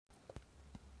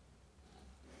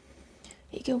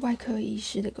一个外科医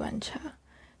师的观察，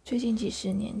最近几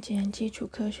十年间，基础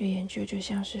科学研究就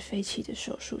像是废弃的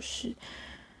手术室。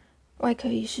外科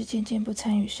医师渐渐不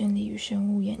参与生理与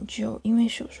生物研究，因为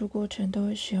手术过程都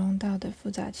会使用到的复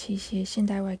杂器械，现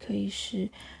代外科医师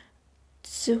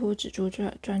似乎只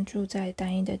专注在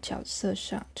单一的角色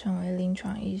上，成为临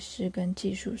床医师跟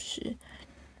技术师。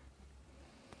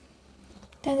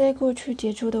但在过去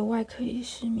杰出的外科医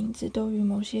师名字都与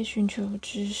某些寻求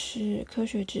知识、科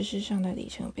学知识上的里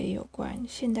程碑有关。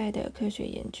现代的科学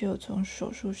研究从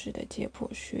手术室的解剖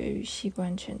学与细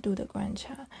观程度的观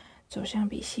察，走向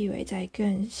比细微再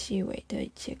更细微的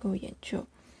结构研究。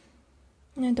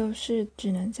那都是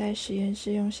只能在实验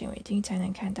室用显微镜才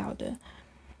能看到的。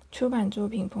出版作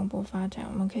品蓬勃发展，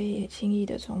我们可以轻易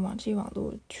的从网际网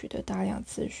络取得大量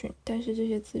资讯，但是这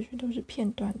些资讯都是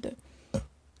片段的。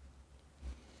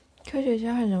科学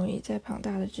家很容易在庞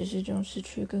大的知识中失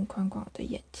去更宽广的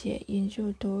眼界，研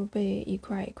究都被一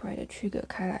块一块的区隔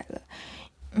开来了。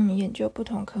研究不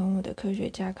同科目的科学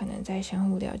家可能在相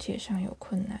互了解上有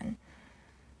困难，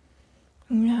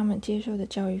因为他们接受的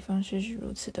教育方式是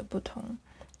如此的不同。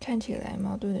看起来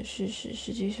矛盾的事实，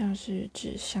实际上是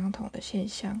指相同的现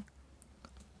象，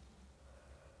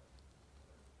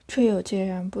却有截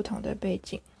然不同的背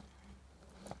景。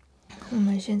我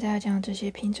们现在要将这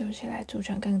些拼凑起来，组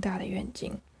成更大的愿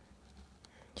景。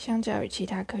相较于其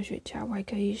他科学家，外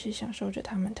科医师享受着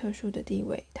他们特殊的地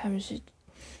位，他们是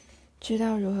知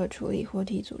道如何处理活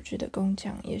体组织的工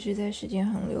匠，也是在时间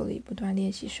洪流里不断练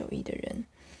习手艺的人。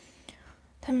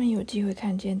他们有机会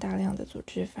看见大量的组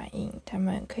织反应，他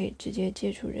们可以直接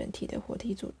接触人体的活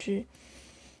体组织。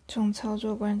从操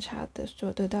作观察所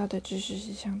得到的知识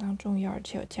是相当重要而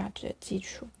且有价值的基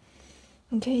础。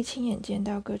你可以亲眼见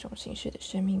到各种形式的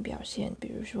生命表现，比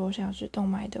如说像是动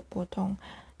脉的波动、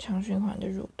肠循环的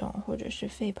蠕动，或者是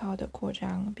肺泡的扩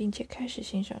张，并且开始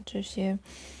欣赏这些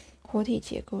活体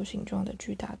结构形状的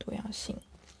巨大多样性。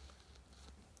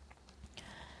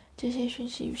这些讯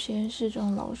息与实验室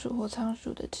中老鼠或仓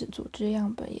鼠的组织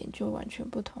样本研究完全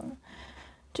不同。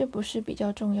这不是比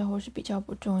较重要或是比较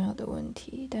不重要的问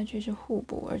题，但却是互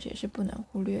补，而且是不能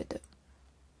忽略的。